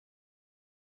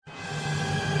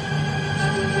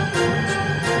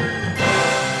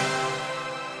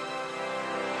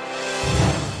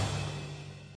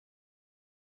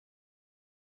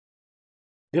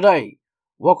G'day,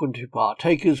 welcome to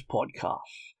Partakers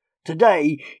Podcast.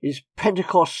 Today is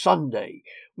Pentecost Sunday,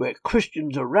 where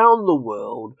Christians around the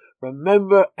world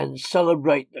remember and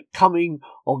celebrate the coming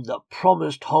of the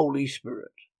promised Holy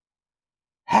Spirit.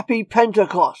 Happy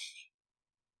Pentecost!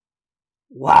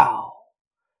 Wow!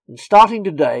 And starting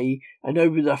today and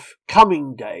over the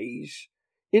coming days,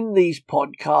 in these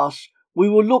podcasts, we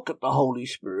will look at the Holy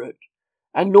Spirit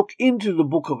and look into the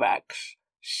book of Acts,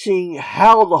 seeing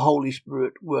how the Holy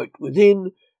Spirit worked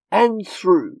within and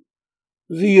through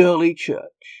the early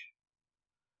church.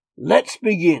 Let's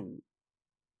begin.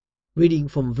 Reading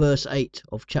from verse 8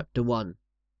 of chapter 1.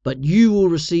 But you will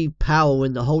receive power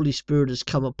when the Holy Spirit has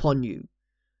come upon you.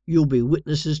 You'll be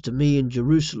witnesses to me in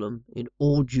Jerusalem, in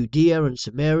all Judea and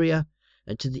Samaria,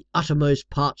 and to the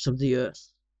uttermost parts of the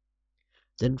earth.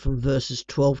 Then from verses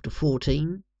 12 to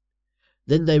 14.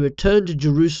 Then they returned to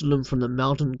Jerusalem from the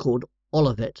mountain called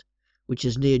Olivet, which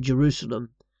is near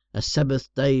Jerusalem, a Sabbath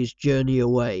day's journey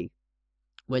away.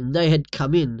 When they had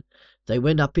come in, they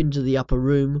went up into the upper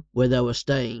room where they were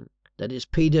staying, that is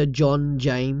Peter, John,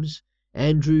 James,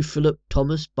 Andrew, Philip,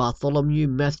 Thomas, Bartholomew,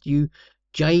 Matthew,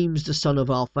 James the son of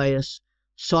Alphaeus,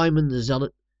 Simon the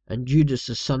Zealot, and Judas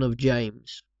the son of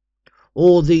James.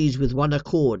 All these with one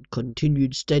accord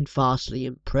continued steadfastly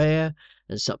in prayer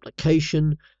and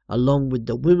supplication, along with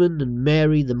the women and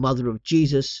Mary the mother of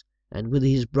Jesus, and with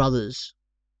his brothers.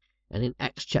 And in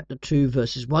Acts chapter 2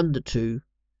 verses 1 to 2,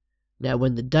 Now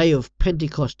when the day of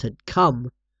Pentecost had come,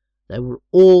 they were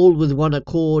all with one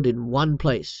accord in one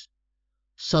place.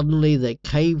 Suddenly there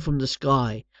came from the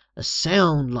sky a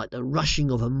sound like the rushing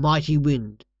of a mighty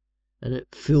wind, and it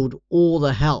filled all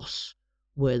the house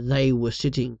where they were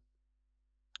sitting.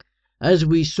 As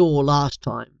we saw last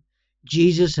time,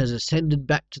 Jesus has ascended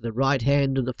back to the right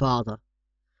hand of the Father.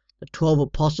 The 12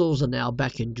 apostles are now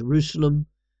back in Jerusalem,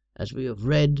 as we have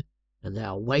read, and they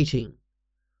are waiting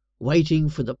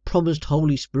for the promised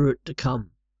Holy Spirit to come.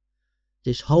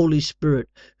 This Holy Spirit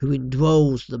who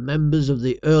indwells the members of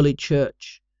the early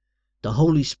church, the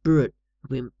Holy Spirit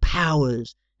who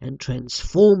empowers and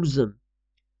transforms them.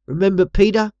 Remember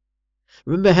Peter?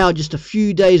 Remember how just a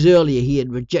few days earlier he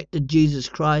had rejected Jesus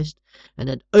Christ and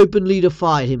had openly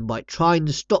defied him by trying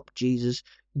to stop Jesus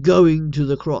going to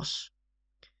the cross.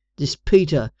 This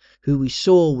Peter, who we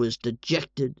saw was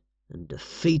dejected and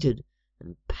defeated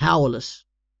and powerless.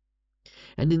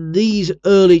 And in these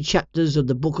early chapters of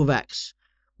the book of Acts,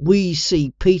 we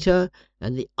see Peter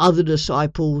and the other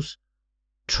disciples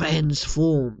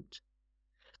transformed.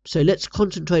 So let's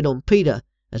concentrate on Peter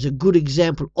as a good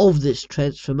example of this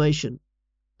transformation.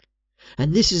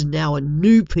 And this is now a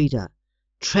new Peter,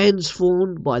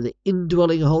 transformed by the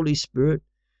indwelling Holy Spirit,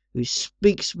 who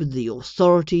speaks with the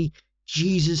authority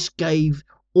Jesus gave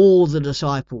all the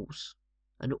disciples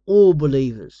and all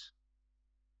believers.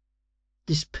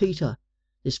 This Peter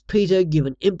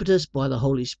given impetus by the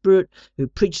Holy Spirit, who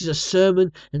preaches a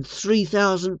sermon and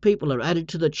 3,000 people are added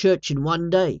to the church in one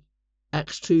day.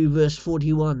 Acts 2 verse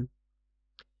 41.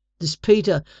 This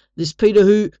Peter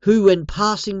who when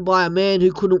passing by a man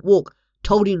who couldn't walk,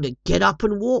 told him to get up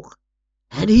and walk.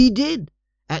 And he did.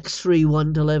 Acts 3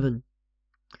 1 to 11.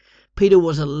 Peter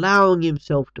was allowing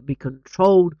himself to be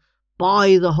controlled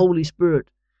by the Holy Spirit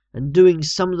and doing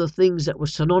some of the things that were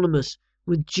synonymous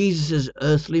with Jesus'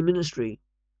 earthly ministry.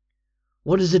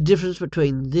 What is the difference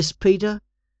between this Peter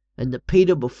and the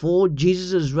Peter before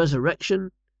Jesus'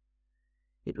 resurrection?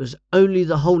 It was only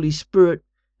the Holy Spirit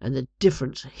and the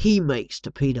difference he makes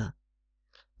to Peter.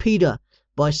 Peter,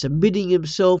 by submitting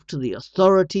himself to the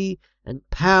authority and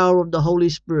power of the Holy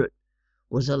Spirit,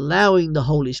 was allowing the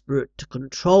Holy Spirit to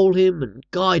control him and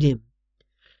guide him.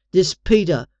 This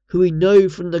Peter, who we know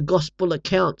from the gospel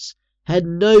accounts, had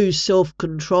no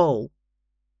self-control,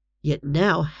 yet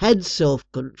now had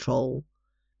self-control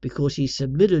because he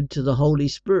submitted to the Holy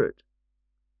Spirit.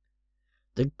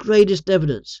 The greatest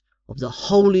evidence of the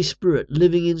Holy Spirit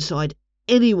living inside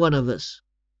any one of us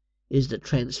is the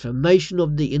transformation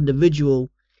of the individual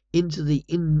into the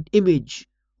image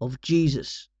of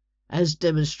Jesus, as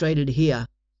demonstrated here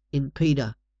in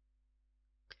Peter.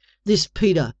 This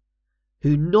Peter,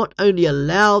 who not only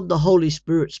allowed the Holy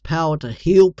Spirit's power to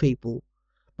heal people,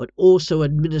 but also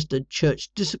administered church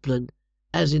discipline,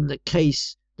 as in the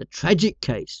tragic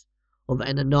case of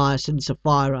Ananias and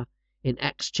Sapphira in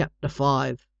Acts chapter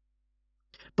 5.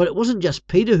 But it wasn't just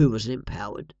Peter who was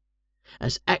empowered.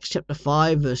 As Acts chapter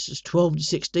 5 verses 12 to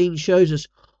 16 shows us,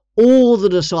 all the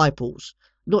disciples,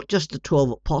 not just the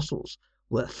 12 apostles,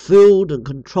 were filled and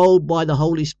controlled by the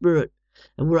Holy Spirit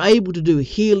and were able to do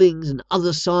healings and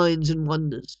other signs and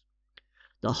wonders.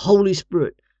 The Holy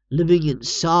Spirit living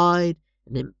inside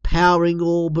and empowering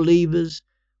all believers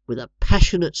with a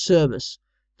passionate service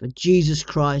for Jesus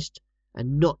Christ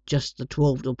and not just the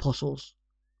 12 apostles.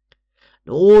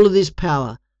 And all of this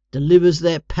power delivers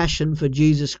their passion for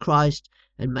Jesus Christ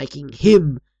and making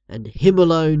Him and Him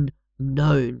alone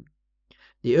known.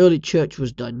 The early church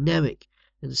was dynamic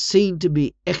and seen to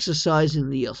be exercising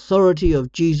the authority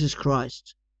of Jesus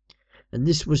Christ. And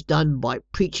this was done by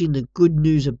preaching the good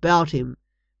news about Him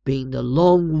being the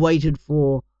long waited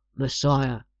for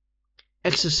Messiah,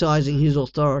 exercising His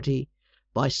authority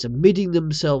by submitting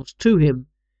themselves to Him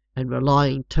and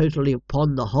relying totally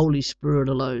upon the Holy Spirit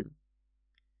alone.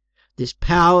 This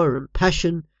power and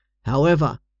passion,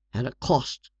 however, had a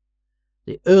cost.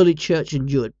 The early church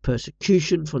endured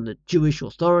persecution from the Jewish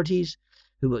authorities,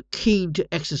 who were keen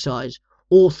to exercise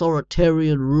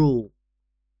authoritarian rule.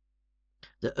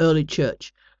 The early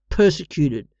church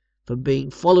persecuted for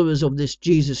being followers of this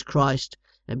Jesus Christ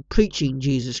and preaching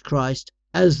Jesus Christ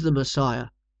as the Messiah.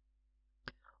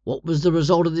 What was the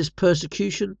result of this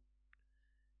persecution?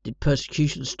 Did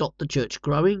persecution stop the church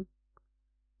growing?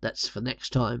 That's for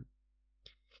next time.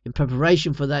 In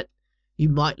preparation for that, you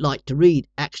might like to read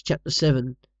Acts chapter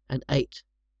 7 and 8.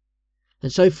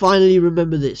 And so finally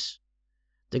remember this: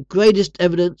 the greatest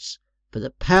evidence for the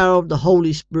power of the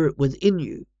Holy Spirit within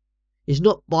you is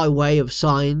not by way of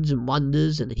signs and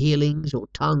wonders and healings or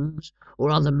tongues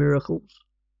or other miracles.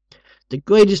 The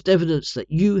greatest evidence that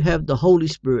you have the Holy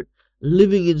Spirit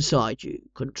living inside you,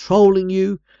 controlling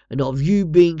you, and of you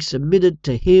being submitted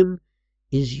to Him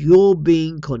is your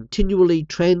being continually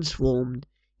transformed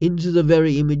into the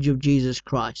very image of Jesus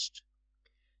Christ.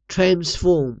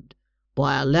 Transformed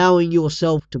by allowing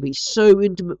yourself to be so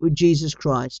intimate with Jesus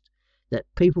Christ that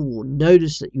people will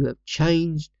notice that you have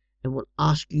changed and will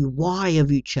ask you, why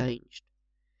have you changed?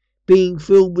 Being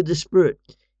filled with the Spirit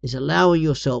is allowing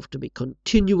yourself to be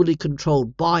continually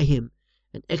controlled by Him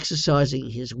and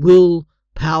exercising His will,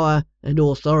 power and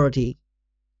authority.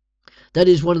 That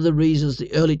is one of the reasons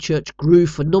the early church grew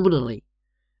phenomenally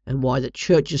and why the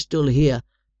church is still here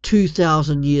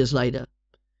 2,000 years later.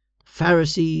 The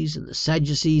Pharisees and the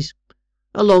Sadducees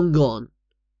are long gone.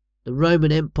 The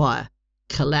Roman Empire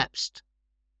collapsed.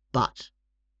 But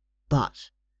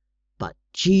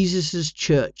Jesus'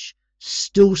 church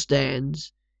still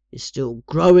stands, is still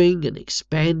growing and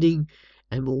expanding,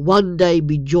 and will one day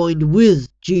be joined with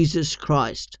Jesus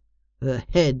Christ, her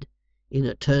head, in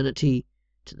eternity,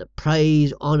 to the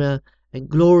praise, honour and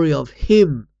glory of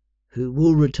Him who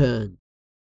will return.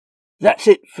 That's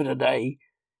it for today.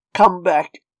 Come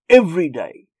back every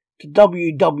day to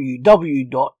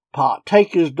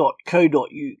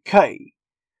www.partakers.co.uk,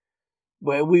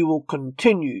 where we will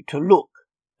continue to look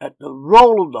at the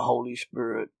role of the Holy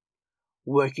Spirit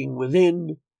working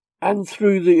within and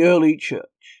through the early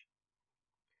church.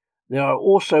 There are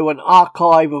also an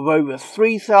archive of over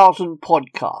 3,000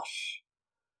 podcasts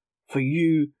for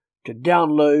you to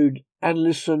download and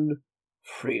listen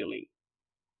freely.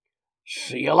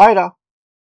 See you later.